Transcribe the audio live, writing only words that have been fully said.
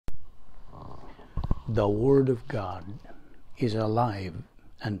The Word of God is alive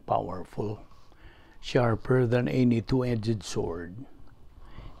and powerful, sharper than any two-edged sword,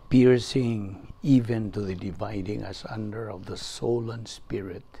 piercing even to the dividing asunder of the soul and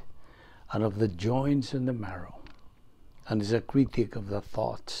spirit, and of the joints and the marrow, and is a critic of the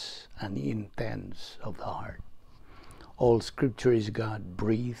thoughts and intents of the heart. All Scripture is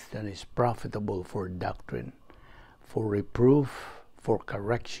God-breathed and is profitable for doctrine, for reproof, for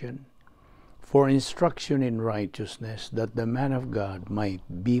correction, for instruction in righteousness, that the man of God might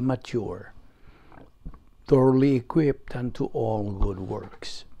be mature, thoroughly equipped unto all good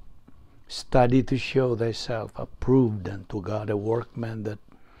works. Study to show thyself approved unto God, a workman that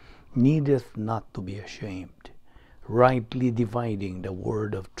needeth not to be ashamed, rightly dividing the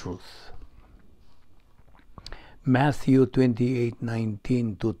word of truth. Matthew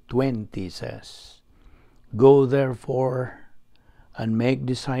 28:19-20 says, Go therefore and make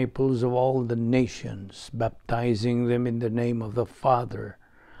disciples of all the nations, baptizing them in the name of the Father,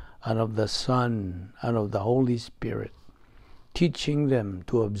 and of the Son, and of the Holy Spirit, teaching them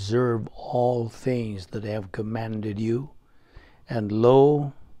to observe all things that I have commanded you. And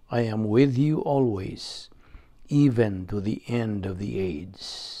lo, I am with you always, even to the end of the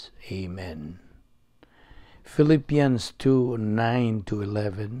age. Amen. Philippians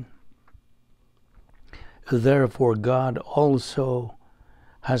 2:9-11. Therefore God also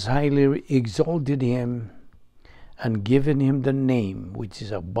has highly exalted him and given him the name which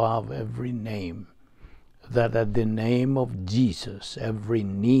is above every name, that at the name of Jesus every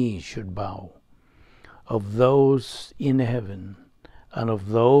knee should bow, of those in heaven, and of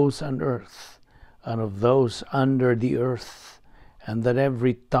those on earth, and of those under the earth, and that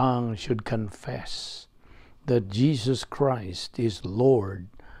every tongue should confess that Jesus Christ is Lord,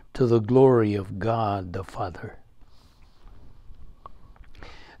 to the glory of God the Father.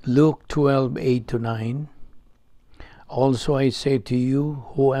 Luke 12:8-9. Also I say to you,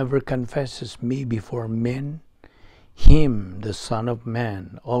 whoever confesses me before men, him the Son of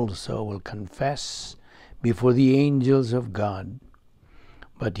Man also will confess before the angels of God.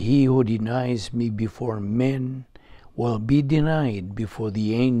 But he who denies me before men will be denied before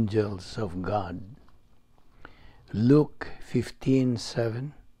the angels of God. Luke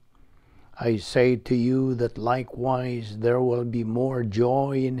 15:7. I say to you that likewise there will be more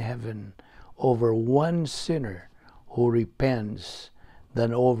joy in heaven over one sinner who repents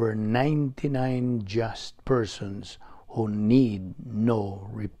than over 99 just persons who need no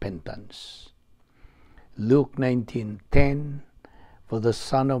repentance. Luke 19:10. For the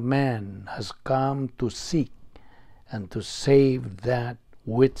Son of Man has come to seek and to save that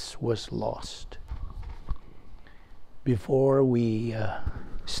which was lost. Before we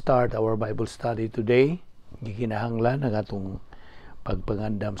start our Bible study today, gikinahanglan ang atong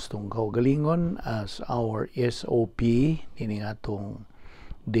pagpangandam sa itong kaugalingon as our SOP nining atong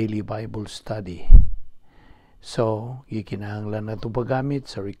daily Bible study. So, gikinahanglan na itong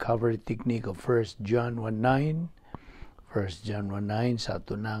paggamit sa recovery technique of 1 John 1:9. 1 John 1:9 sa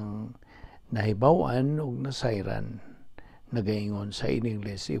ito nang nahibawan o nasayran. Nagaingon sa in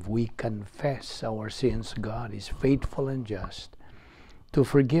English, if we confess our sins, God is faithful and just to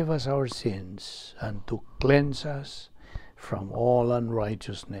forgive us our sins and to cleanse us from all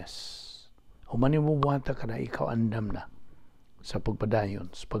unrighteousness. Human mo buwata ka na ikaw andam na sa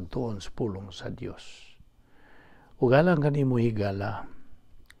pagpadayon, sa pagtuon, sa pulong sa Diyos. Ugalang ka ni mo higala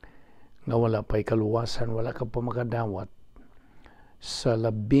nga wala pa'y kaluwasan, wala ka pa makadawat sa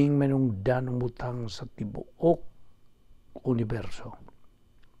labing manungdanong butang sa tibuok universo.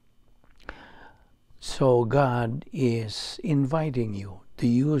 So God is inviting you to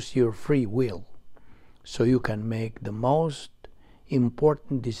use your free will so you can make the most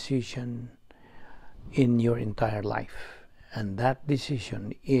important decision in your entire life. And that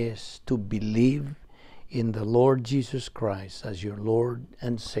decision is to believe in the Lord Jesus Christ as your Lord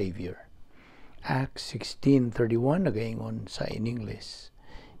and Savior. Acts 16:31, nagaingon sa in English,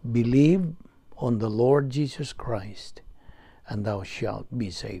 believe on the Lord Jesus Christ and thou shalt be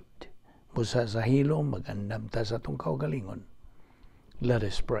saved. Busa sa hilom, magandam ta sa itong kaugalingon. Let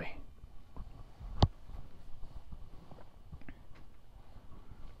us pray.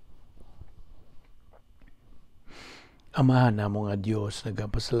 Amahan namo nga Dios,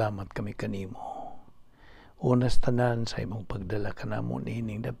 nagapasalamat kami kanimo. Unas tanan sa imong pagdala kanamo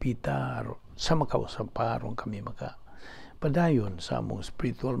nining dapita sa makawasamparong kami padayon sa among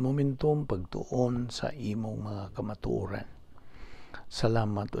spiritual momentum pagtuon sa imong mga kamatuoran.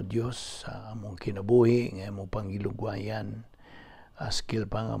 Salamat o Dios sa among kinabuhi nga among pangilugwayan, askil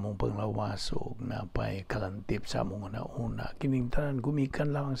pa nga among panglawas o napay kalantip sa among nauna. Kining tanan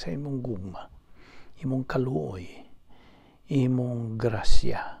gumikan lang sa imong gugma. imong kaluoy, imong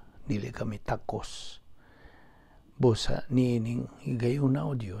grasya, dili kami takos. Busa niining higayuna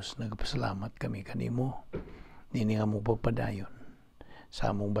o Dios, nagpasalamat kami kanimo, nini nga mong pagpadayon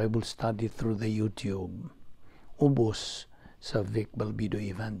sa among Bible study through the YouTube, ubos sa Vic Balbido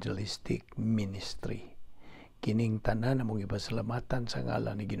Evangelistic Ministry. Kining tanan na mong ipasalamatan sa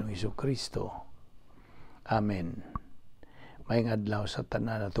ngalan ni Ginoong Hesukristo. Amen. May adlaw sa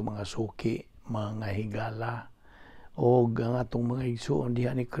tanan ato mga suki, mga higala, o ang atong mga igsuon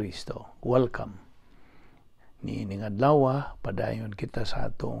diha ni Kristo. Welcome. Niining adlaw, padayon kita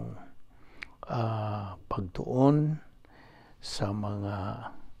sa atong pagtuon sa mga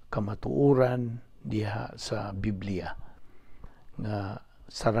kamatuoran diha sa Biblia nga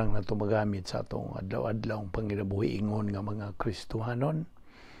sarang nato magamit sa atong adlaw-adlaw panginabuhi ingon nga mga Kristohanon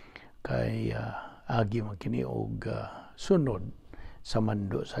kay agi man kini og sunod sa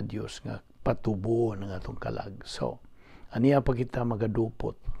mando sa Dios nga patubo ng atong kalag. So aniya pa kita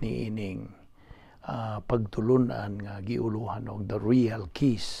magadupot niining pagtulunan nga giuluhan og the real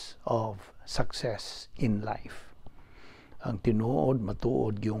keys of success in life. Ang tinuod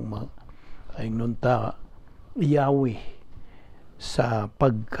matuod yung nunta yawi sa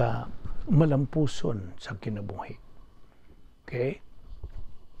pagka malampuson sa kinabuhi. Okay?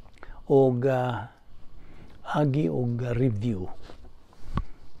 Og agi og review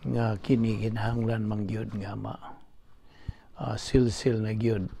nga kini kinahanglan man gyud nga silsil na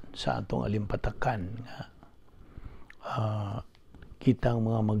gyud sa atong alimpatakan nga kitang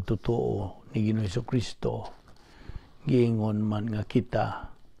mga magtotoo ni Ginoong Hesukristo giingon man nga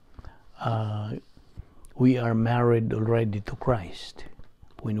kita we are married already to Christ.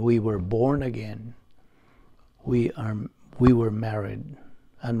 When we were born again, we were married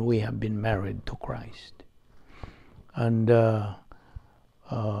and we have been married to Christ. And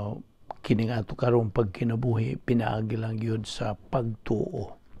kining ato karong pagkinabuhi pinaagi lang yun sa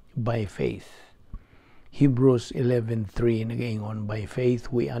pagtuo by faith. Hebrews 11:3 nagaingon, by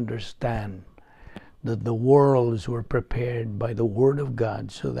faith we understand that the worlds were prepared by the word of God,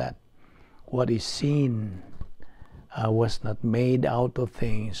 so that what is seen was not made out of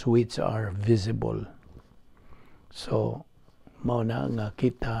things which are visible. So mao na nga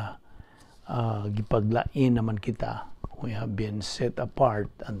kita gipaglain naman kita. We have been set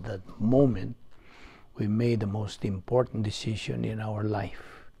apart at that moment. We made the most important decision in our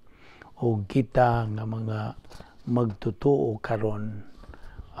life. O kita nga mga magtutuo karon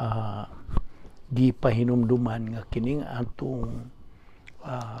di pahinumduman nga kining atong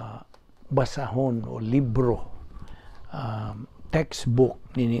basahon o libro, textbook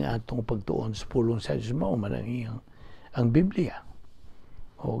nining atong pagtuon sa pulong sa Diyos, mao man ang Biblia.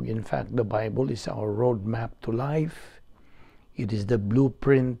 O in fact, the Bible is our roadmap to life. It is the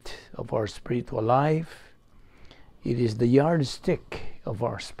blueprint of our spiritual life. It is the yardstick of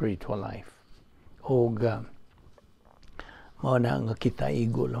our spiritual life. O mao na nga kita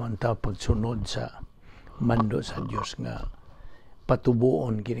igo lang ta pagsunod sa mando sa Diyos nga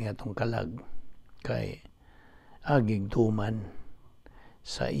patubuon kini atong kalag kay aging tuman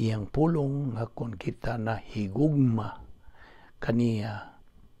sa iyang pulong nga kon kita na higugma kaniya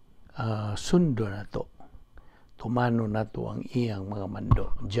sundo nato, tumano nato ang iyang mga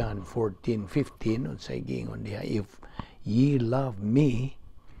mando. John 14:15 unsay giingon diha, if ye love me,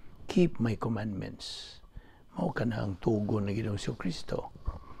 keep my commandments. Mao kana ang tugon ni Ginoong Hesukristo.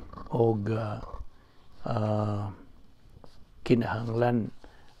 Og kinahanglan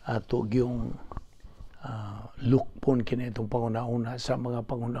ato yung lukpon kini itong pangunahuna sa mga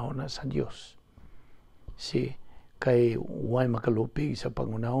pangunahuna sa Dios. Kay way makalupig sa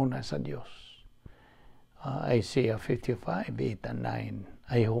pangunahuna sa Dios. Isaiah 55:8 and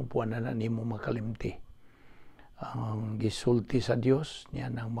 9. I hope wala na nimo makalimti. Ang gisulti sa Dios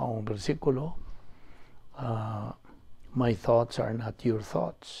niya ng maong bersikulo, my thoughts are not your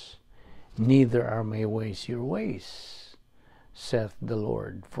thoughts, neither are my ways your ways, saith the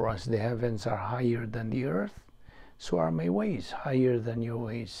Lord. For as the heavens are higher than the earth, so are my ways higher than your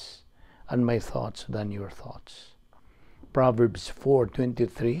ways, and my thoughts than your thoughts. Proverbs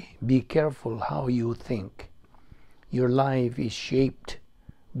 4:23, be careful how you think. Your life is shaped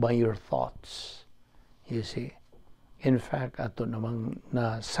by your thoughts. You see? In fact, ato namang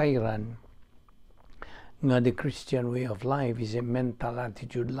nasayran nga the Christian way of life is a mental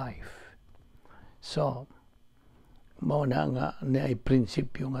attitude life. So, mao na nga na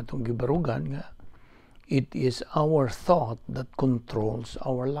prinsipyo nga itong gibarugan nga it is our thought that controls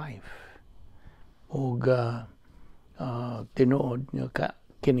our life. O tinuod nga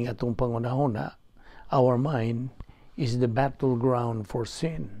kining atong pangunahuna, our mind is the battleground for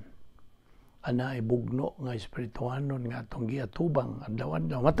sin. anay bugno nga espirituhanon nga atong giatubang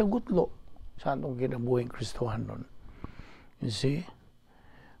adlaw-adlaw matagutlo sa atong kinabuhing Kristohanon. You see,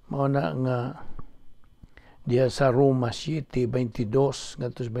 mao na nga diya sa Roma 7:22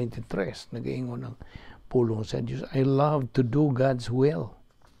 ngadto 23 nagaingon ang pulong sa Dios, I love to do God's will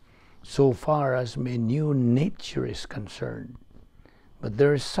so far as my new nature is concerned. But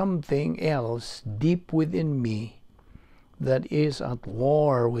there is something else deep within me that is at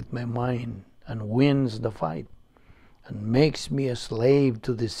war with my mind and wins the fight and makes me a slave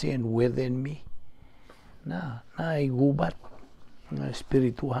to the sin within me. Naigubat nga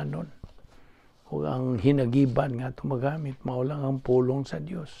espirituhanon. O ang hinagiban nga tumagamit, mao lang ang pulong sa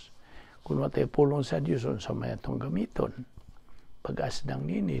Dios. Kung watay pulong sa Dios, unsa may atong gamiton? Pag-asdang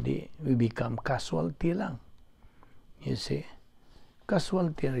nini, we become casualty lang. You see?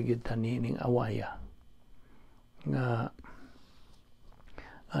 Casualty rin kita nining awaya. Nga,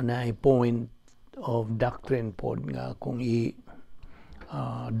 anay point of doctrine pod nga kung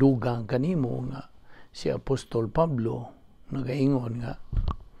dugang kanimo nga si Apostol Pablo nagaingon nga,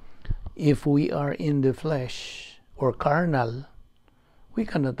 if we are in the flesh or carnal, we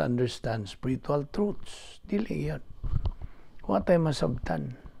cannot understand spiritual truths. Dili yan. Wa tayo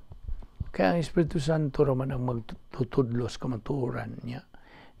masabtan. Kaya ang Espiritu Santo raman ang magtutudlos kamaturan niya.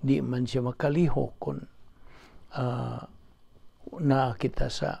 Di man siya makaliho kung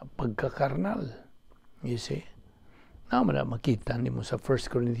nakita sa pagkakarnal. You see? Naman na makita ni mo sa 1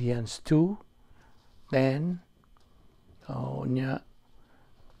 Corinthians 2:10. Niya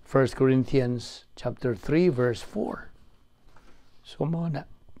 1 Corinthians chapter 3 verse 4. So mo na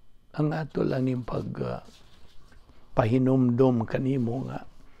ang ato lang yung pahinomdom kanimo nga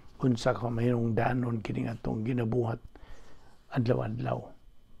unsa ka mayroong danon kini atong ginabuhat adlaw-adlaw.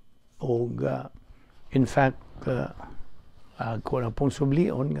 O in fact ako na pong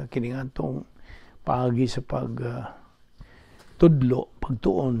sublion nga kini atong paagi sa tudlo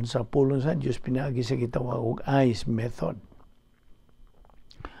pagtuon sa pulong sa Dios pinagi sa gitawag og ICE method.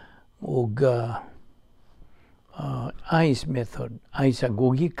 Og ICE method,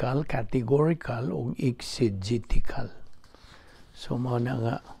 isagogical, categorical, o exegetical. So, mga na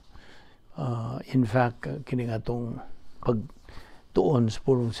nga, in fact, kini nga itong pagtuon sa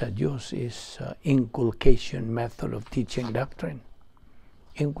pulong sa Diyos is inculcation method of teaching doctrine.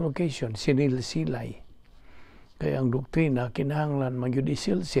 Inculcation, sinil-silay. Kaya ang doktrina, kinahanglan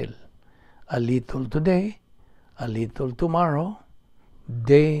magyudisilsil. A little today, a little tomorrow,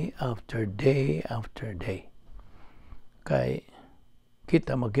 day after day after day. Kay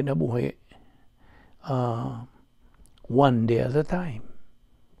kita magkinabuhi one day at a time.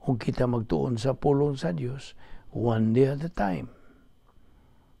 Kung kita magtuon sa pulong sa Diyos, one day at a time.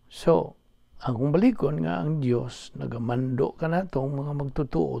 So, ang balikon nga ang Diyos, nagamando ka na itong mga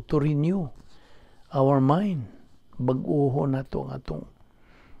magtutuo to renew our mind. Baguho na ito ang atong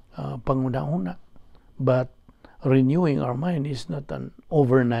pangunahuna. But renewing our mind is not an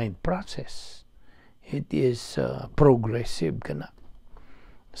overnight process. It is progressive kana.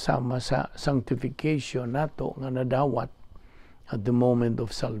 Sama sa sanctification nato nga nadawat at the moment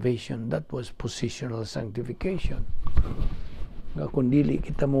of salvation, that was positional sanctification. Nga kung dili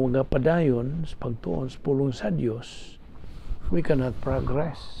kita mo magapadayon sa pagtuon sa pulong sa Dios, we cannot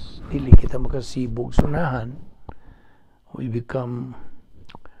progress. Dili kita makasibog sunahan. We become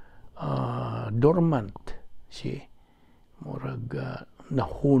dormant. Si murag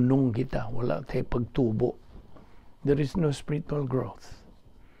nahunong kita, wala tayo pagtubo. There is no spiritual growth.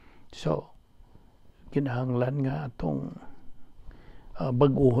 So, kinahanglan nga atong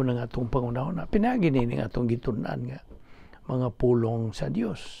baguhon ng atong pangunahon na pinaginin ng atong gitunan nga mga pulong sa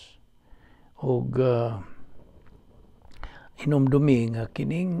Dios. Og inomdumi nga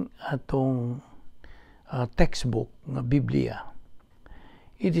kining atong textbook nga Biblia.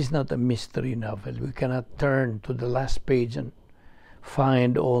 It is not a mystery novel. We cannot turn to the last page and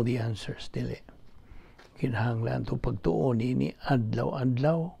find all the answers. Dili. Kinahanglan to pagtuon ini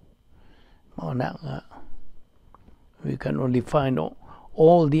adlaw-adlaw. Mao na nga. We can only find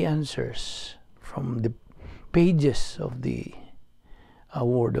all the answers from the pages of the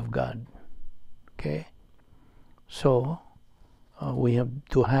Word of God. Okay? So, we have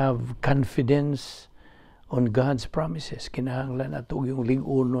to have confidence on God's promises. Kinahanglan nato yung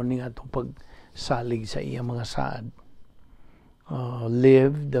lig-unon ni atong pagsalig sa iyang mga saad.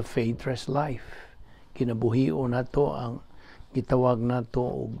 Live the faithless life. Kinabuhion nato ang gitawag nato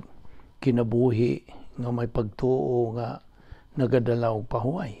og kinabuhi nga may pagtuo nga nagadala og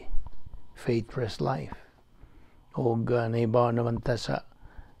pahuway. Faithless life. Og naibaw naman ta sa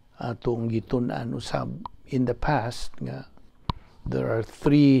atong gitun-an usab in the past nga there are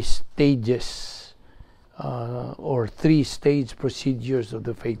three stages or three-stage procedures of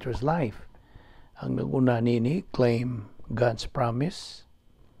the faith's life. Ang naguna nini, claim God's promise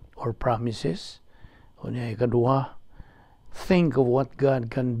or promises. Unya ikaduha, think of what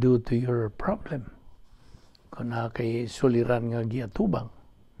God can do to your problem. Kung kay suliran nga giatubang.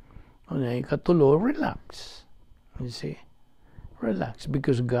 Unya ikatulo, relax. You see? Relax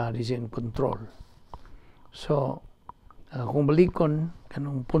because God is in control. So, kung balikon,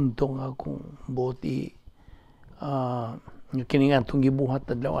 kanong punto nga kung buti kini nga itong gibuhat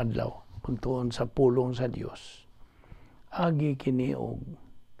adlaw-adlaw, pagtuon sa pulong sa Dios, agi kini og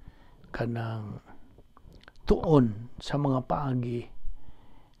kanang tuon sa mga paagi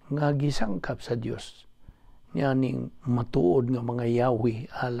nga gisangkap sa Dios nianing matuod nga mga yawi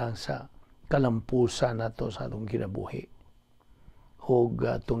alang sa kalampusan nato sa atong kinabuhi og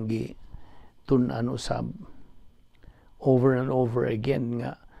atong tun-an usab over and over again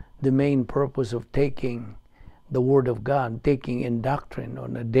nga the main purpose of taking the Word of God, taking in doctrine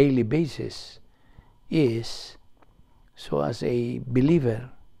on a daily basis is so as a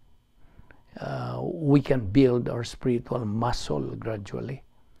believer we can build our spiritual muscle gradually.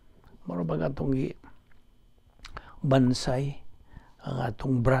 Maro ba atong bansay ang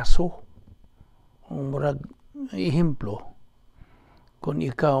atong braso? Ang murag ehemplo, kung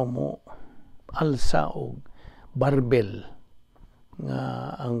ikaw mo alsa og barbell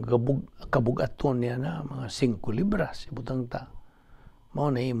nga ang kabugaton niya na mga 5 libras ibutang ta,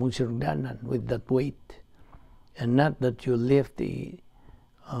 mao na imong sirdanan with that weight, and not that you lift a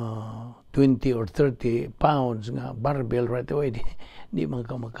 20 or 30 pounds nga barbell right away. Di man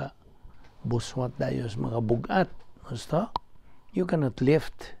ka buswat dayos mga bugat. Basta you cannot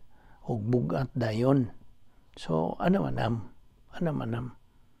lift og bugat dayon. So ano manam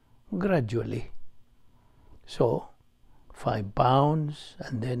gradually. So 5 pounds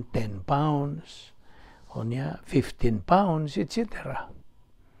and then 10 pounds onya 15 pounds etc.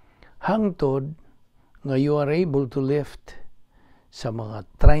 Hangtod nga you are able to lift sa mga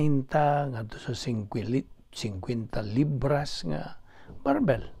 30 ngadto sa 50 libras nga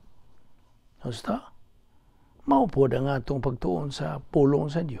barbell. Basta maupod ang atong pagtuon sa pulong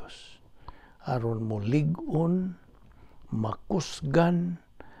sa Dios aron mo lig-on makusgan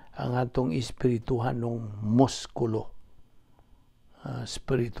ang atong espirituhanong muskulo,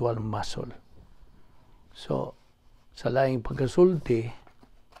 spiritual muscle. So sa laing pagkasulti,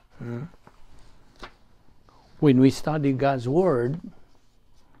 when we study God's Word,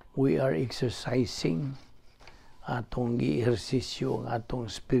 we are exercising atong gi-ehersisyo ang atong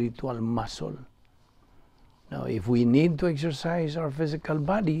spiritual muscle. Now, if we need to exercise our physical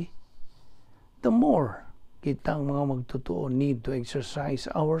body, the more kitang mga magtotoo need to exercise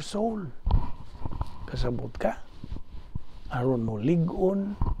our soul. Kasabot ka? Aron mo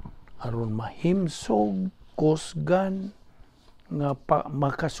lig-on, aron mahimsog, kusgan, nga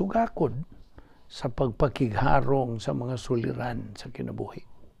makasugakod sa pagpakigharong sa mga suliran sa kinabuhi.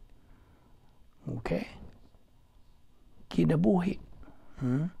 Okay? Kinabuhi.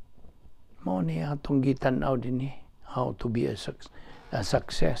 Mao ni atong gitan-aw dinhi how to be a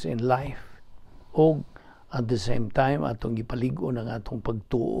success in life. O at the same time atong gipalig-on ang atong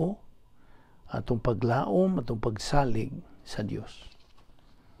pagtuo, atong paglaom, atong pagsalig sa Dios.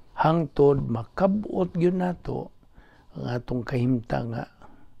 Hangtod makabot gyud nato ang atong kahimtang nga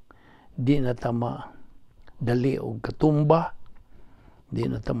di na ta madali og katumba,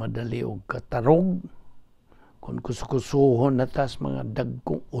 di na ta madali og katarog, kung kusukusuhon na tas mga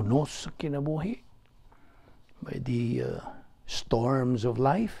dagkong unos sa kinabuhi by the storms of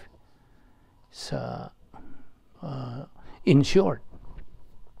life. In short,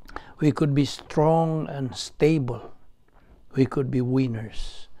 we could be strong and stable. We could be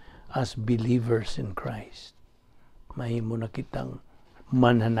winners as believers in Christ. Mahimo na kitang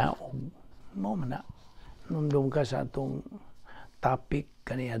mananaog. Mo man na. Nundong ka sa atong topic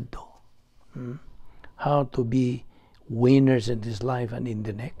kaniadto. How to be winners in this life and in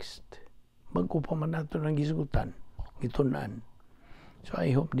the next. Bago pa man nato ng gisgutan, gitunan. So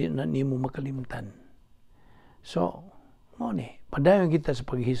I hope di na nimo makalimtan. So, mo ni, padayon kita sa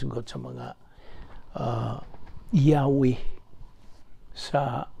paghisgot sa mga yawi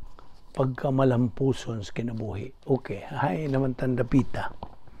sa pagkamalampuson sa kinabuhi. Okay, hay naman tandapita.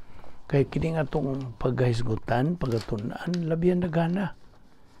 Kaya kini nga itong paghisgutan, pagatunan, labihan na gana.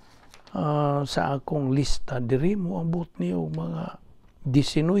 Sa akong lista diri mo abot niyo mga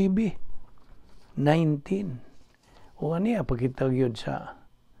 19, 19. O aniya pagkita gyud sa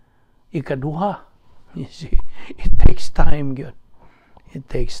ikaduha. You see, it takes time gyud. It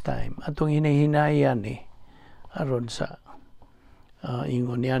takes time. Atong hinahinayan aron sa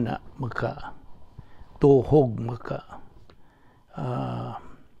ingon niya na tuhog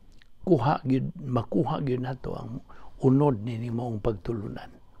makuha gyud nato ang unod ni moong pagtulunan.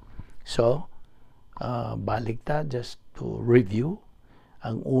 So balik ta just to review.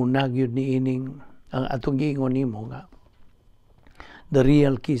 Ang una gyud ni ining ang atong giingon nimo nga the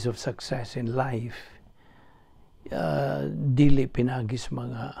real keys of success in life dili pinagis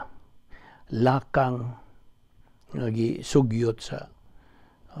mga lakang nga gisugyot sa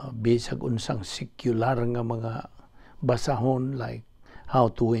bisag unsang secular nga mga basahon like How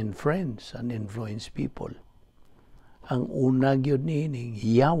to Win Friends and Influence People. Ang una gyud niining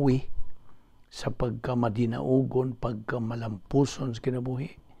yawi sa pagkamadinaugon, pagkamalampuson sa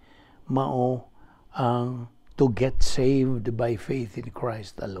kinabuhi, mao ang to get saved by faith in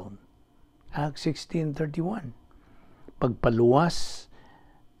Christ alone. Acts 16:31. Pagpaluwas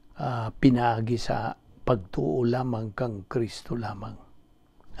pinaagi sa pagtuo lamang kang Kristo lamang.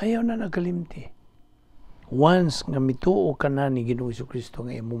 Ayaw na nakalimti. Once nga mituo ka na ni Ginoong Jesucristo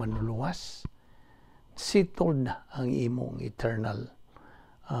nga imong manuluwas, settled na ang imong eternal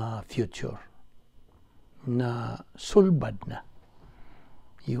future. Na sulbad na.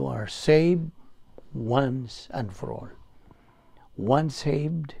 You are saved once and for all. Once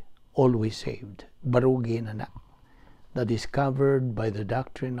saved, always saved. Barugi na na. That is covered by the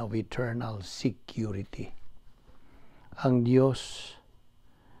doctrine of eternal security. Ang Diyos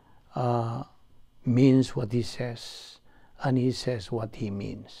means what He says, and He says what He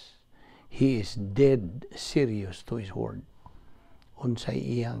means. He is dead serious to His word. Unsay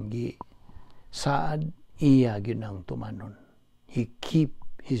iyang saad, iya gyud ang tumanon. He keep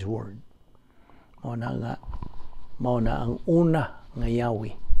His word. Mao na ang una nga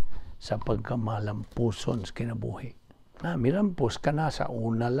yawi sa pagkamalampuson sa kinabuhi. Na milampos ka na sa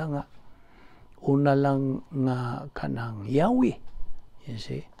una lang nga kanang yawi. You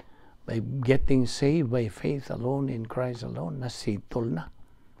see? By getting saved by faith alone in Christ alone, nasitol na.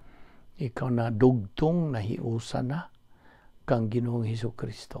 Ikaw na dugtong, nahiusa na kang Ginoong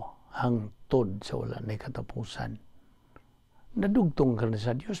Jesucristo. Hangtod sa wala na katapusan. Nadugtong ka na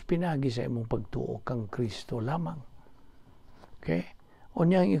sa Diyos, pinagi sa imong pagtuo kang Kristo lamang. Okay? O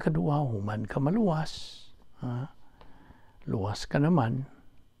niyang ikaduha, human ka maluwas. Luwas ka naman.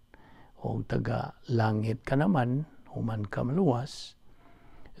 O taga langit ka naman, human ka maluwas.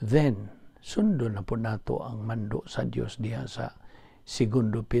 Then, sundo na po nato ang mando sa Diyos diha sa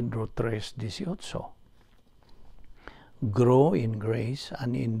 2 Pedro 3:18. Grow in grace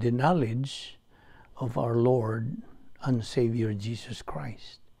and in the knowledge of our Lord and Savior Jesus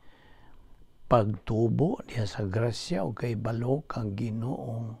Christ. Pagtubo diha sa grasya o kay balo kang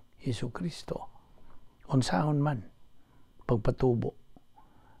Ginoong Jesucristo. Unsahon man, pagpatubo.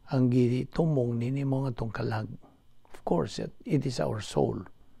 Ang gitumong nini mo nga tong kalag. Of course, it is our soul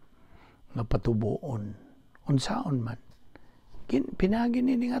nga patubuon. Unsaon man. Pinagi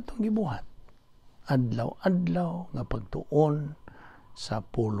nini nga itong gibuhat. Adlaw-adlaw nga pagtuon sa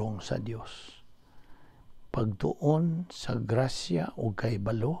pulong sa Dios. Pagtuon sa grasya o kay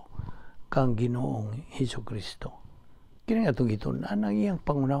balo kang Ginoong Jesucristo. Kini nga itong itunan ang iyang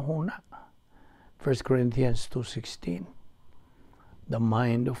pangunahuna. 1 Corinthians 2:16. The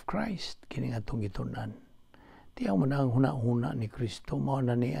mind of Christ. Kini nga itong itunan. Tiyaw mo na ang huna-huna ni Kristo, mao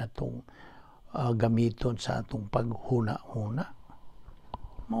na ni atong gamiton sa atong paghuna-huna.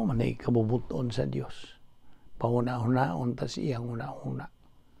 Mao man ay kabubuton sa Dios. Pahuna-hunaon tas iyang huna-huna.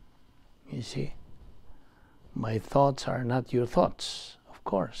 You see? My thoughts are not your thoughts. Of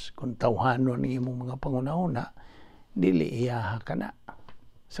course, kung tawhanon ni imong mga panguna-huna, dili iyaha ka na.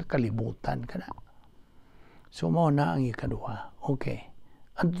 Sa kalibutan ka na. So mao na ang ikaduha. Okay.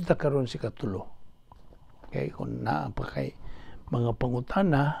 Adto ta karon si katulo. Okay, kung naa pa kay mga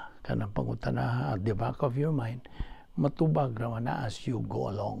pangutana, kanang pangutana at the back of your mind, matubag raman na as you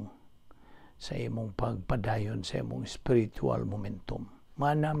go along sa imong pagpadayon sa imong spiritual momentum.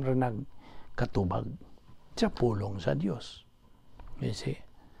 Manam ra nagkatubag sa pulong sa Dios. You see?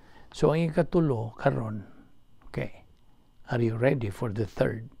 So ang ikatulo karon, okay. Are you ready for the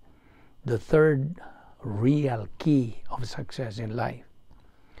third? The third real key of success in life.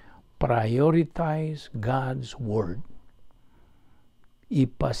 Prioritize God's Word.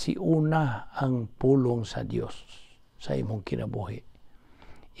 Ipasiuna ang pulong sa Diyos sa imong kinabuhi.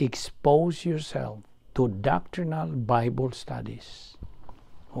 Expose yourself to doctrinal Bible studies.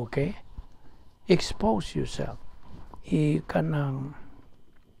 Okay? Expose yourself. Ikanang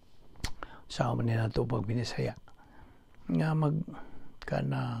sama nila ito pag binisaya. Nga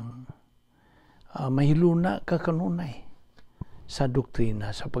mahiluna ka kanunay sa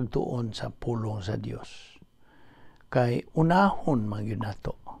doktrina, sa pagtuon sa pulong sa Dios. Kay unahon man gyud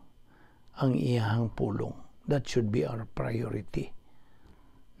nato ang iyahang pulong. That should be our priority.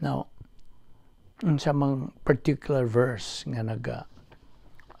 Now, sa mga particular verse nga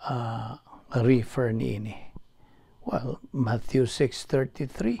refer niini. Well, Matthew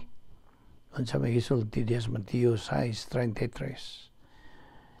 6:33. Unsa may gisulti diya sa Matthew 6:33.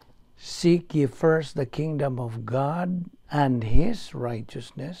 Seek ye first the kingdom of God and His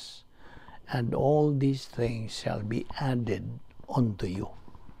righteousness, and all these things shall be added unto you.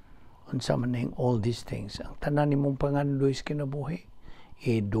 Unsa man ning all these things? Ang tanan nimong pangandoy sa kinabuhi,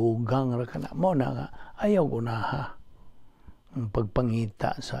 dugang ra kana mo na nga ayaw unaha ang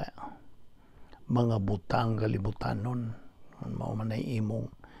pagpangita sa mga butang kalibutanon. Mao man ay imong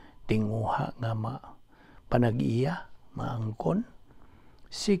tinguha nga panag-iya maangkon.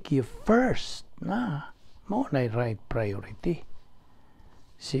 Seek ye first na mao na right priority.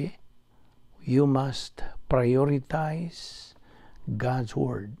 See, you must prioritize God's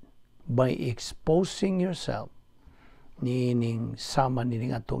Word by exposing yourself nining sama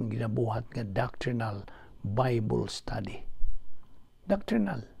nining atong ginabuhat nga doctrinal Bible study.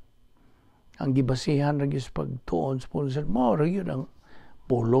 Doctrinal. Ang gibasihan ra gyud pagtuon sa pulong sa mo ra gyud ang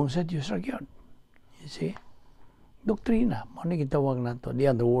pulong sa Dios ra gyud. You see? Doktrina, mo ni gitawag nato. The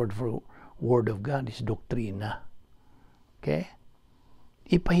other word for Word of God is doktrina. Okay?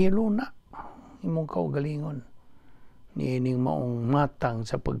 Ipahilo na imong kaugalingon niining maong matang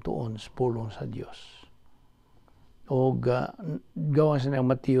sa pagtuon sa pulong sa Dios. O gawa sa ng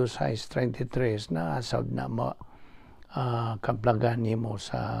Matthew 6:33 na asab na kaplagan nimo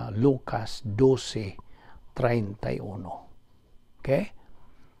sa Lucas 12:31. Okay?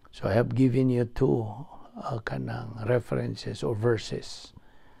 So I have given you two kanang references or verses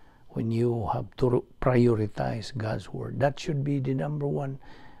when you have to prioritize God's Word. That should be the number one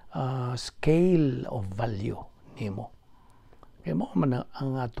scale of value nimo. Kaya mo man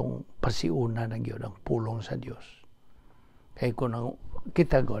ang atong pasiuna na gyud ang pulong sa Dios. Kay kun ang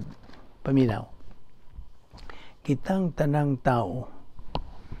kita God paminaw, kitang tanang tao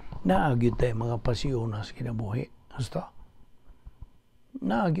naagyud tay mga pasiuna sa kinabuhi. Gusto?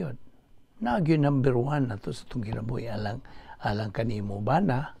 Naagyud number one na to sa itong kinabuhi. Alang kanimo ba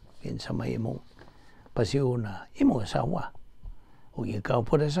na sa may imong pasiuna, imong asawa. O ikaw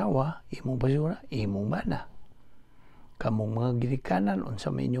po na asawa, imong pasiuna, imong bana. Kamong mga gilikanan,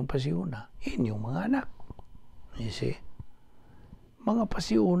 unsa may inyong pasiuna, inyong mga anak. You see? Mga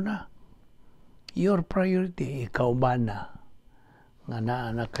pasiuna. Your priority, ikaw bana.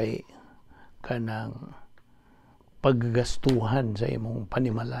 Nga na kay kanang paggastuhan sa imong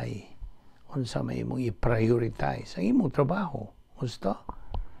panimalay. Unsa may imong i-prioritize ang imong trabaho. Gusto?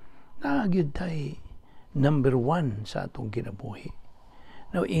 Nagyud tay number one sa atong kinabuhi.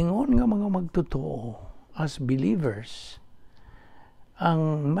 Now, ingon nga mga magtotoo as believers,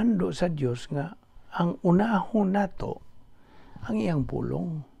 ang mando sa Dios nga ang unahon nato ang iyang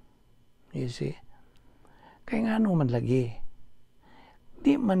pulong. You see? Kaya nga ano man lagi,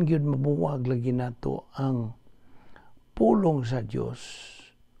 di man gyud mabuwag lagi nato ang pulong sa Dios.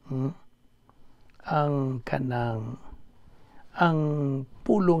 Ang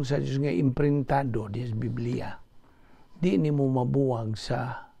pulong sa Diyos nga imprintado di sa Biblia, di ni mo mabuwag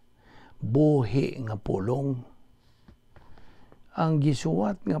sa buhi nga pulong. Ang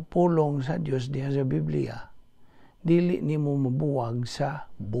gisuwat nga pulong sa Diyos di sa Biblia, dili ni mo mabuwag sa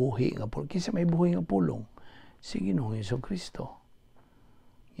buhi nga pulong. Kinsa may buhi nga pulong? Si Ginoong Jesucristo.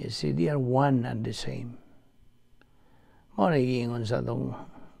 You see, they are one and the same. Mo nagiingon sa itong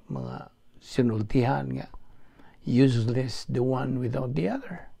mga sinultihan nga, useless the one without the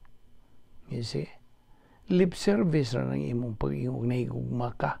other. You see? Lip service ra ng imong pag-ingog na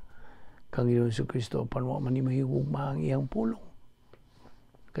higugma ka kang Ginoong Jesucristo panwa man nimo higugma ang iyang pulong.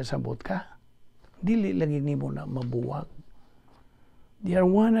 Kasabot ka? Dili lagi nimo na mabuwag. They are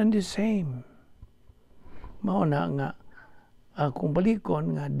one and the same. Mao na nga kung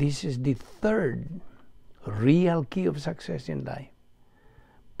balikon nga this is the third real key of success in life.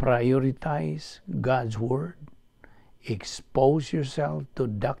 Prioritize God's Word. Expose yourself to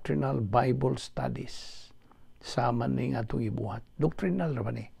doctrinal Bible studies. Sama ning atong ibuhat. Doctrinal ra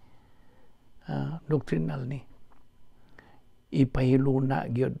ba ni? Doctrinal ni. Ipahiluna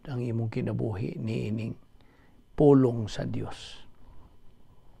gyud ang imong kinabuhi niining pulong sa Dios.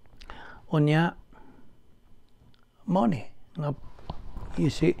 Unya, mo ni nga you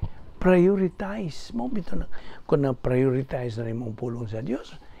see, prioritize mo bitaw na kun na prioritize na imong pulong sa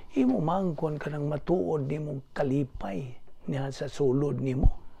Dios, imo mangkon ka nang matuod nimo kalipay niya sa sulod nimo.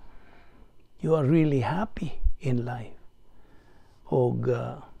 You are really happy in life. Og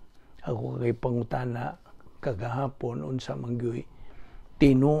ako kay pangutana kagahapon unsa man gyud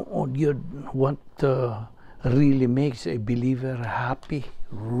tinuod yun what really makes a believer happy,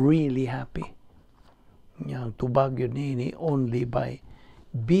 really happy. Yang tubag yun ni only by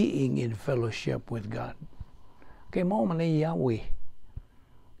being in fellowship with God. Kay mao man ay Yahweh.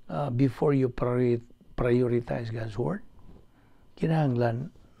 Before you prioritize God's Word,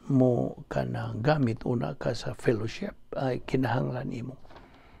 kinahanglan mo ka na gamit una ka sa fellowship. Ay kinahanglan imo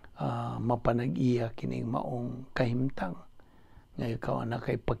mapanag-iya kining maong kahimtang nga ikaw na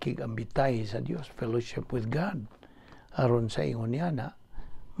kay pakigambitay sa Dios, fellowship with God, aron sa ingon yana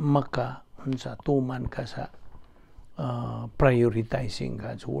maka unsa tuman ka sa prioritizing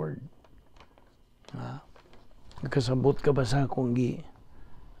God's Word. Kasabot ka ba sa akong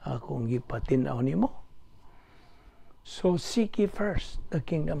gipatinaw nimo? So seek ye first the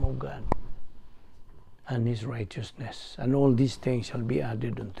kingdom of God and His righteousness, and all these things shall be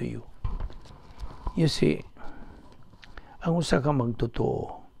added unto you. You see, ang usa ka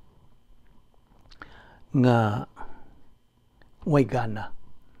magtotoo nga way gana,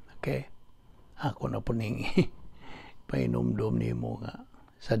 okay? Ako na po ning painomdom nimo nga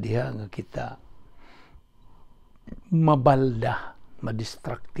sa diha nga kita mabalda,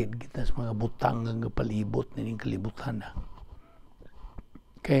 madistracted kita sa mga butang nga palibot ning kalibutan na.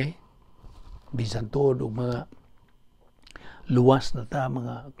 Okay? Bisan todo mga luwas na ta,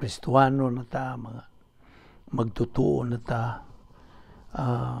 mga Kristuano na ta, mga magtutuo na ta,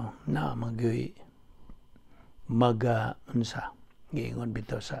 na magyoy unsa giingon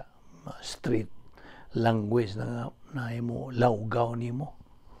bitaw sa street language na imo lawgaw nimo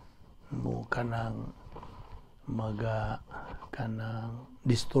mo kanang kanang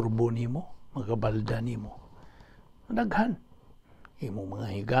disturbo nimo, magabalda nimo. Daghan imo mga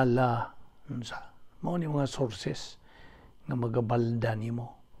higala unsa mao ni mga sources nga magabalda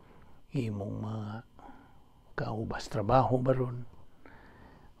nimo, imong mga kaubas trabaho baron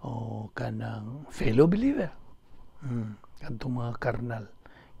o kanang fellow believer, kadtong mga karnal,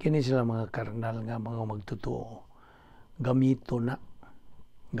 kini sila mga karnal nga mga magtotoo, gamito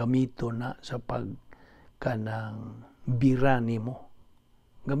na sa pag kanang bira nimo,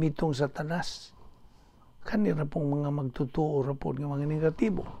 gamitong satanas kanira pong mga magtotoo rapod nga mga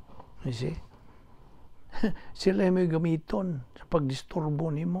negatibo. You see? Sila may gamiton sa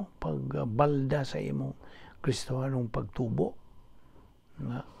pagdisturbo nimo, pagbalda sa imong Kristohanong pagtubo,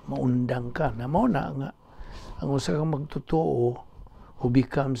 nga maundang ka na mao na nga ang usa ka magtotoo who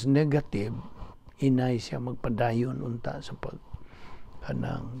becomes negative, inay siya magpadayon unta sa pag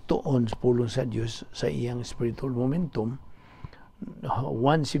kanang tuon sa pulong sa Dios sa iyang spiritual momentum.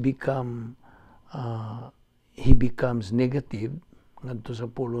 Once he becomes negative ngadto sa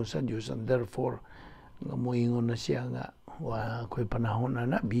pulong sa Dios, and therefore nga moingon na siya nga wa ko'y panahon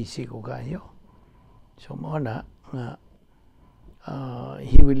na busy ko kayo. So mao na nga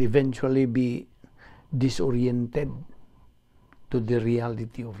he will eventually be disoriented to the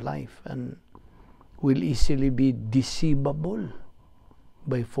reality of life and will easily be deceivable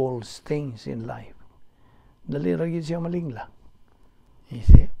by false things in life. Dali ra gyud siya malingla. You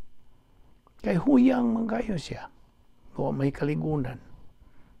see? Kay huyang man kayo siya. O may kaligunan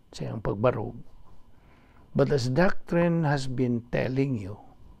sa iyang pagbarog. But as doctrine has been telling you,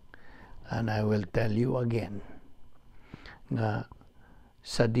 and I will tell you again, nga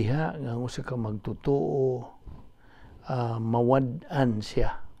sa diha nga usa ka magtotoo, mawad-an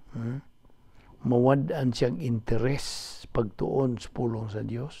siya. Mawad-an siyang interes pagtuon sa pulong sa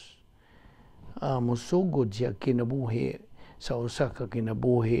Dios. Musugod siya kinabuhi sa usa ka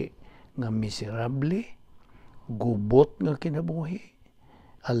kinabuhi nga miserable, gubot nga kinabuhi,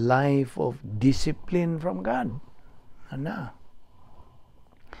 a life of discipline from God. Ana.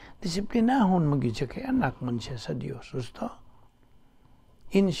 Disiplinahon magyud siya kay anak man siya sa Dios. Gusto?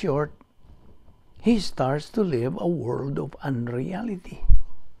 In short, he starts to live a world of unreality.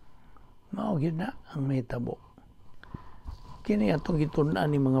 Mao gyud na ang mahitabo. Kini atong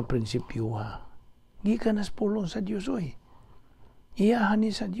gitun-an ni mga prinsipyo ha. Gikan sa pulong sa Dios oy. Iyahan ni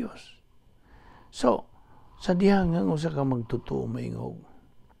sa Dios. So, sa diha nga usa ka magtotoo maingog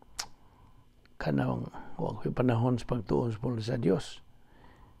kanang wa ko'y panahon sa pagtuon sa pulong sa Dios.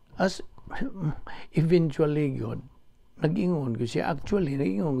 As eventually God nag-ingon ko siya, actually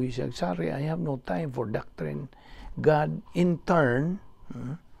nag-ingon ko siya, sorry, I have no time for doctrine. God in turn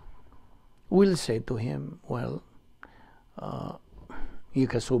will say to him, well,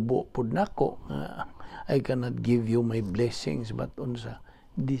 ikasubo pud nako, I cannot give you my blessings but unsa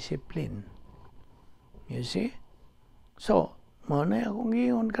discipline. You see? So, mao na akong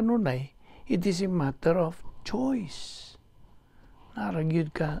giingon kanunay, it is a matter of choice.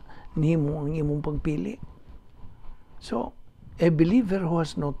 Naragyud ka nimo ang imong pagpili. So, a believer who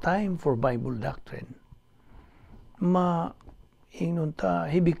has no time for Bible doctrine,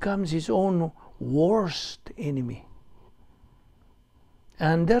 he becomes his own worst enemy.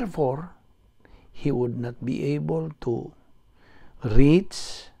 And therefore, he would not be able to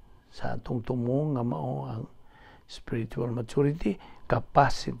reach sa atong tumo nga mao ang spiritual maturity,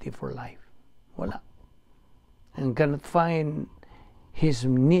 capacity for life. Wala. And cannot find his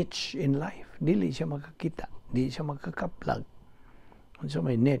niche in life. Dili siya makakita. Dili siya makakaplag. So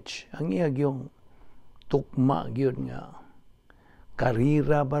may niche. Ang iyag yung tukma yun nga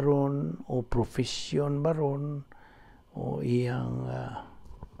karira baron o profession baron o iyang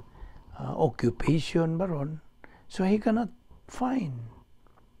occupation baron. So he cannot find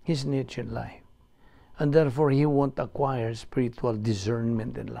his niche in life. And therefore, he won't acquire spiritual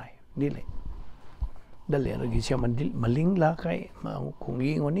discernment in life. Dili. Dali, lagi siya malingla kay, kung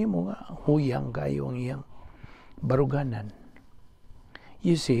ingon mo nga, huyang kayo ang iyang baruganan.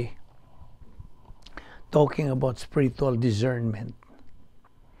 You see, talking about spiritual discernment,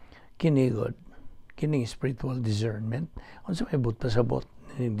 kining spiritual discernment, kung sa may pasabot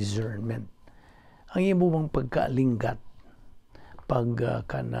ni discernment, ang imo bang pagkaalinggat,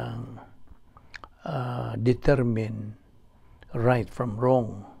 kanang determine right from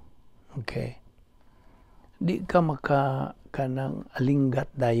wrong, okay? Di ka kanang alinggat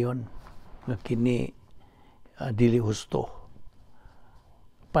dayon nga kini dili husto.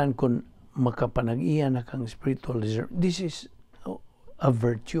 Pan kun makapanag-iya na kang spiritual discernment, this is a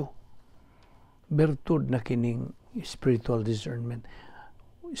virtue. Bertud na kining spiritual discernment.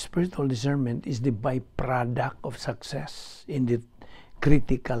 Spiritual discernment is the byproduct of success in the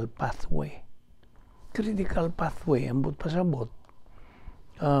critical pathway. Critical pathway, ambot pasabot,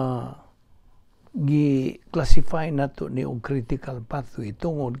 gi-classify nato ni og critical pathway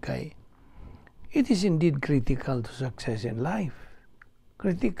tungod kay it is indeed critical to success in life.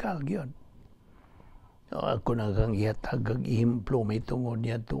 Critical gyud. Ako na kang ihatag ag ihimplo may tungod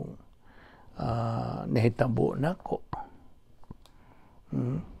niya itong nahitabo na ko.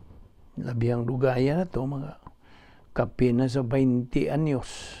 Labihang lugaya na to, mga kape na sa 20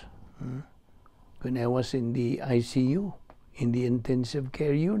 anyos. When I was in the ICU, in the intensive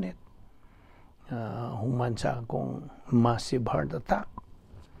care unit, human sa akong massive heart attack.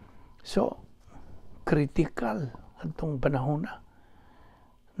 So, critical atong panahon na.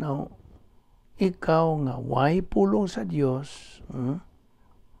 Now, ikaw nga, why pulong sa Diyos,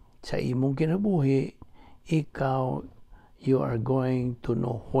 sa imong kinabuhi, ikaw, you are going to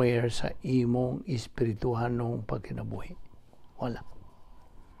know where sa imong espirituhanong pagkinabuhi. Wala.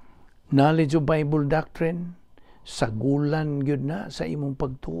 Knowledge of Bible doctrine, sagulan yun na sa imong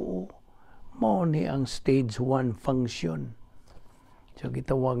pagtuo, mao ni ang stage 1 function. So,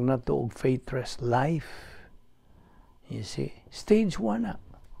 gitawag na to og faith-rest life. You see? Stage 1 na.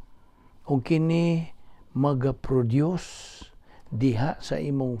 O kini mag-produce diha sa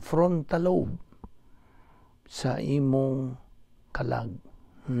imong frontal lobe, sa imong kalag.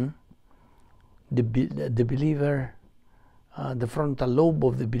 The believer, the frontal lobe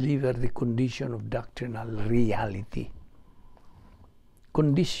of the believer, the condition of doctrinal reality.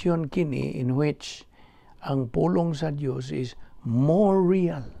 Condition kini in which ang pulong sa Diyos is more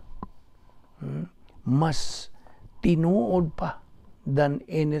real, mas tinuod pa than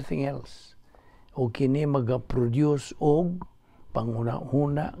anything else. O kini mag-produce og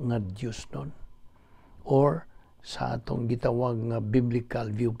panguna-una nga Diyos nun. Or sa atong gitawag nga biblical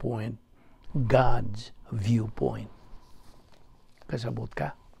viewpoint, God's viewpoint. Kasabot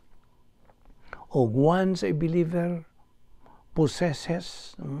ka? O once a believer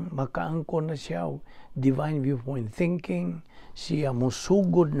possesses, makaangkon na siya divine viewpoint thinking, siya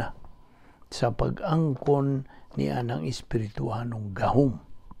musugod na sa pag-angkon niya ng espirituhanong gahom,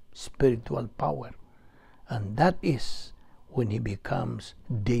 spiritual power. And that is when he becomes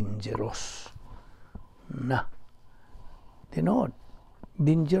dangerous. Na. Tinood,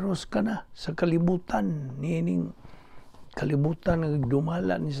 dangerous ka na sa kalibutan, nining kalibutan nga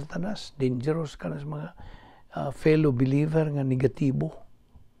dumala ni Satanas, dangerous ka na sa mga fellow believer nga negatibo.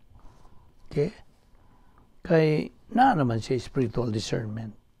 Okay? Kay na naman siya spiritual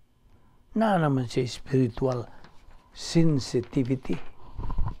discernment. Na naman siya spiritual sensitivity.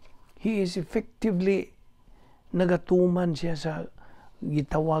 He is effectively nagatuman siya sa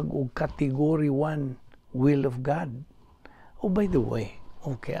gitawag og category 1 will of God. Oh, by the way,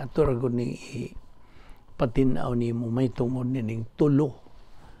 okay, ato ragon ni patinaw ni mo may tungod nining tulo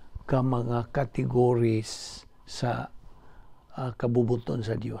ka mga categories sa kabubuton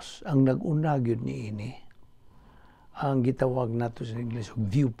sa Dios. Ang nag-una gyud ni ini ang gitawag nato sa English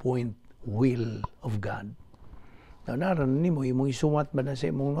viewpoint will of God. naran nimo imong isuwat ba na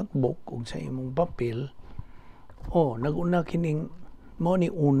sa imong notebook ug sa imong papel, naguna kining mo ni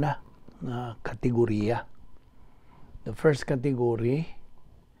una nga kategorya. The first category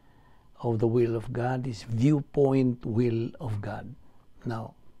of the will of God is viewpoint will of God.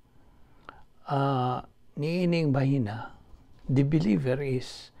 Now, niining bahina, the believer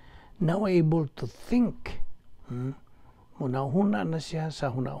is now able to think. Hunahuna na siya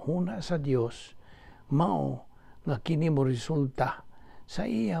sa hunahuna sa Dios, mao nga kini mo resulta sa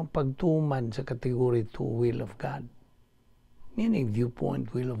iyang pagtuman sa category 2 will of God. Meaning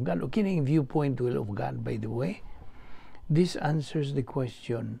viewpoint will of God. O kining viewpoint will of God, by the way, this answers the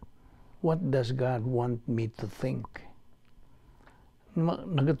question, what does God want me to think?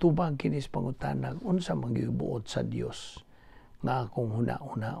 Nagatubag kinis pangutanag, unsa magibuot sa Dios nga akong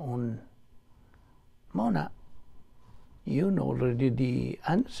huna-hunaon. Mao na, you know already the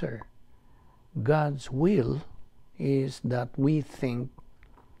answer. God's will is that we think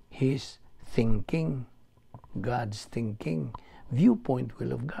His thinking. God's thinking. Viewpoint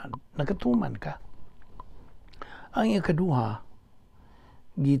will of God. Nagatuman ka. Ang ikaduha,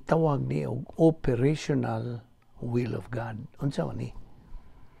 gitawag ni operational will of God. Unsa man ni?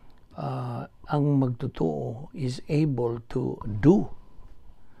 Ang magtotoo is able to do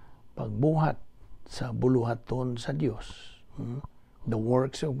pagbuhat sa buluhaton sa Dios. The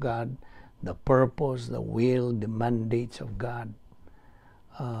works of God, the purpose, the will, the mandates of God.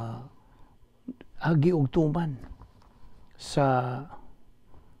 Agi og tuman sa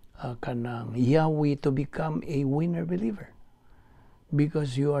kanang Yahweh to become a winner believer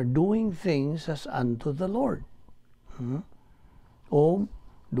because you are doing things as unto the Lord. O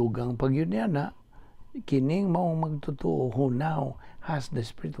dugang pagyud niya na kining maong magtotoo who now has the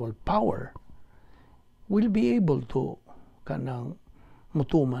spiritual power will be able to kanang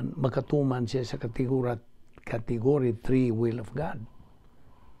makatuman siya sa category 3 will of God.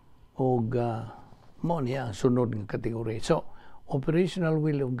 O mo niya ang sunod ng category. So, operational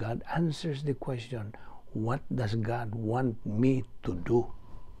will of God answers the question, what does God want me to do?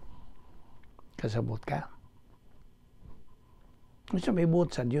 Kasabot ka? Sa may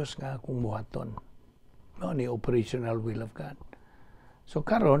buot sa Diyos nga akong buhaton. Mo ni operational will of God. So,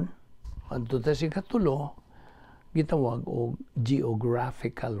 karon adto ta si katulo, gitawag og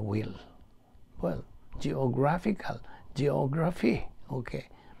geographical will. Well, geography. Okay.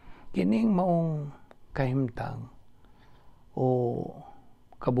 Kining maong kahimtang o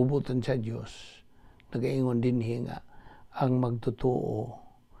kabubuton sa Dios, nagaingon din nga ang magtotoo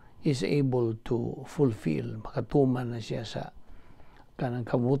is able to fulfill, makatuman na siya sa kanang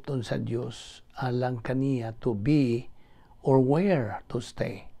kabubuton sa Dios alang kaniya to be or where to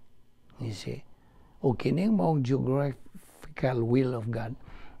stay. You see? O kining maong geographical will of God,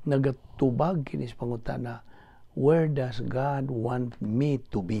 nagatubag kinis pangutana, where does God want me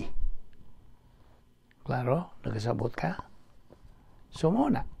to be? Klaro? Nagasabot ka? So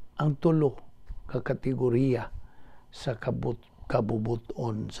muna, ang tulo ka kategorya sa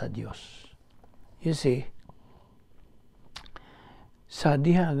kabubuton sa Dios. You see, sa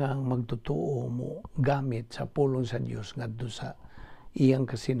diha nga ang magtotoo mo gamit sa pulong sa Dios ngadto sa iyang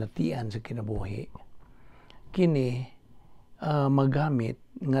kasinatian sa kinabuhi, kini magamit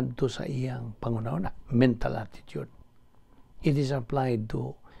ngadto sa iyang pangunahuna, mental attitude. It is applied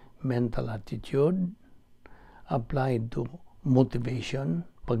to mental attitude, applied to motivation,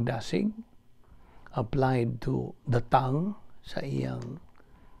 pagdasig, applied to the tongue, sa iyang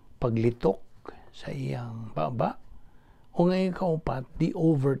paglitok, sa iyang baba, o ngayon kaupat, the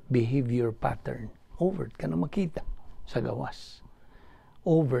overt behavior pattern. Overt, ka na makita sa gawas.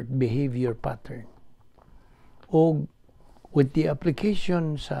 Overt behavior pattern. O with the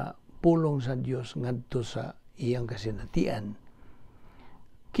application sa pulong sa Dios ngadto sa iyang kasinatian,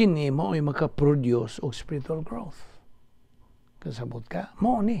 kini mao ay makaproduce og spiritual growth. Kasabot ka,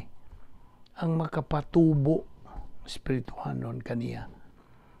 mao ni ang makapatubo spirituhanon kaniya.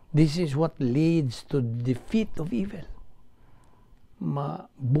 This is what leads to defeat of evil.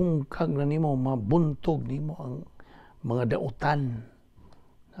 Mabungkag na nimo, mabuntog nimo ang mga dautan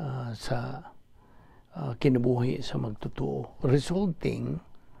sa kinabuhi sa magtotoo, resulting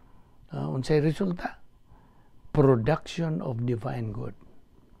unsay resulta, production of divine good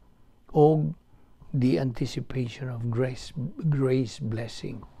o the anticipation of grace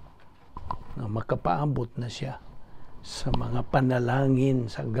blessing na makapaabot na siya sa mga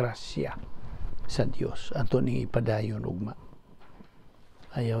panalangin sa grasya sa Dios ato ning ipadayon ugma.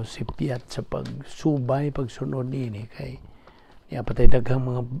 Ayaw sipyat sa pagsubay pagsunod nini kay niya patay daghang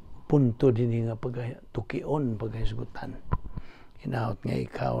mga punto din nga pagtukion paghisgutan. Hinaot nga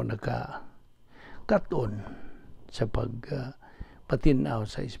ikaw naka katon sa patinaw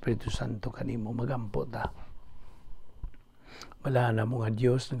sa Espiritu Santo kanimo magampo ta. Wala na mo nga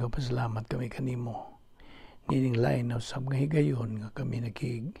Dios, nagapasalamat kami kanimo. Nining lain na usab nga higayon nga kami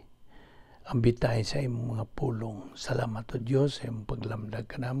ambitay sa imong mga pulong. Salamat o Dios sa imong paglamdag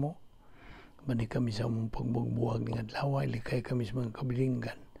kanamo. Bani kami sa imong pagbugbuwag ng adlaw, likay kami sa mga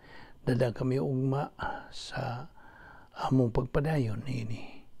kabilinggan. Dada kami ugma sa among pagpadayon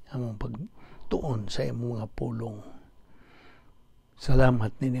ini, among pagtuon sa imong mga pulong.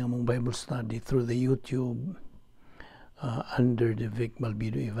 Salamat nini among Bible study through the YouTube under the Vic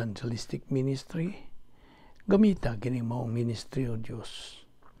Balbido Evangelistic Ministry. Gamita kini maong ministry o Dios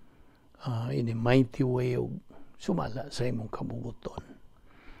in a mighty way o sumala sa imong kabubuton.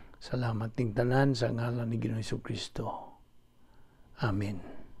 Salamat ning tanan sa ngalan ni Ginoong Kristo.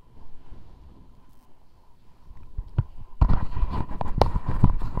 Amen.